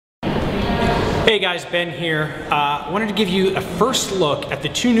Hey guys, Ben here. I wanted to give you a first look at the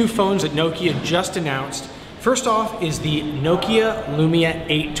two new phones that Nokia just announced. First off is the Nokia Lumia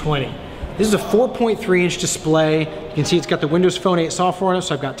 820. This is a 4.3-inch display. You can see it's got the Windows Phone 8 software on it,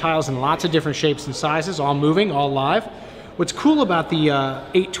 so I've got tiles in lots of different shapes and sizes, all moving, all live. What's cool about the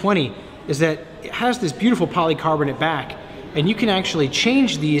 820 is that it has this beautiful polycarbonate back, and you can actually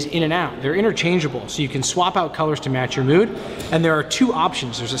change these in and out. They're interchangeable, so you can swap out colors to match your mood. And there are two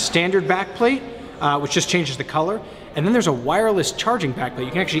options. There's a standard backplate, which just changes the color, and then there's a wireless charging backplate. You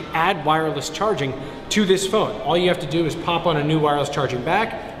can actually add wireless charging to this phone. All you have to do is pop on a new wireless charging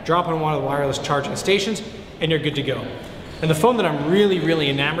back, drop on one of the wireless charging stations, and you're good to go. And the phone that I'm really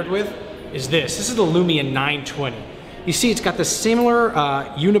enamored with is this. This is the Lumia 920. You see it's got the similar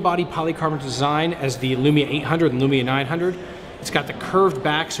unibody polycarbonate design as the Lumia 800 and Lumia 900. It's got the curved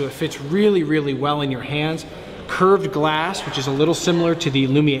back, so it fits really well in your hands. Curved glass, which is a little similar to the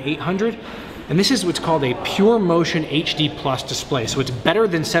Lumia 800. And this is what's called a Pure Motion HD Plus display. So it's better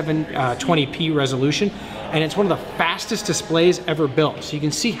than 720p resolution, and it's one of the fastest displays ever built. So you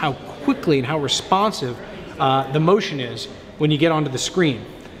can see how quickly and how responsive the motion is when you get onto the screen.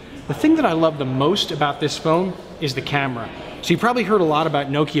 The thing that I love the most about this phone is the camera. So you probably heard a lot about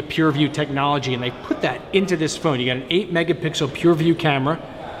Nokia PureView technology, and they put that into this phone. You got an 8-megapixel PureView camera,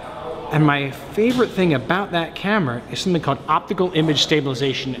 and my favorite thing about that camera is something called optical image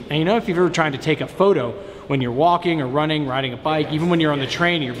stabilization. And you know, if you've ever tried to take a photo when you're walking or running, riding a bike, even when you're on the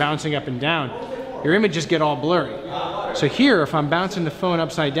train and you're bouncing up and down, your images get all blurry. So here, if I'm bouncing the phone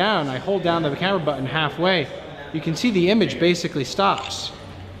upside down, I hold down the camera button halfway, you can see the image basically stops.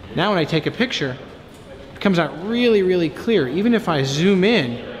 Now when I take a picture, it comes out really clear. Even if I zoom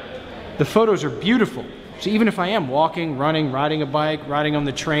in, the photos are beautiful. So even if I am walking, running, riding a bike, riding on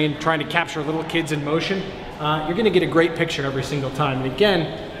the train, trying to capture little kids in motion, you're gonna get a great picture every single time. And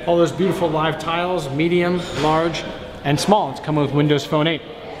again, all those beautiful live tiles, medium, large, and small. It's coming with Windows Phone 8.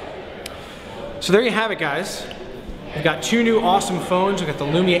 So there you have it, guys. We've got two new awesome phones. We've got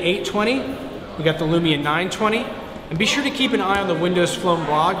the Lumia 820, we got the Lumia 920. And be sure to keep an eye on the Windows Phone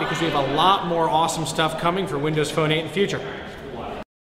blog because we have a lot more awesome stuff coming for Windows Phone 8 in the future.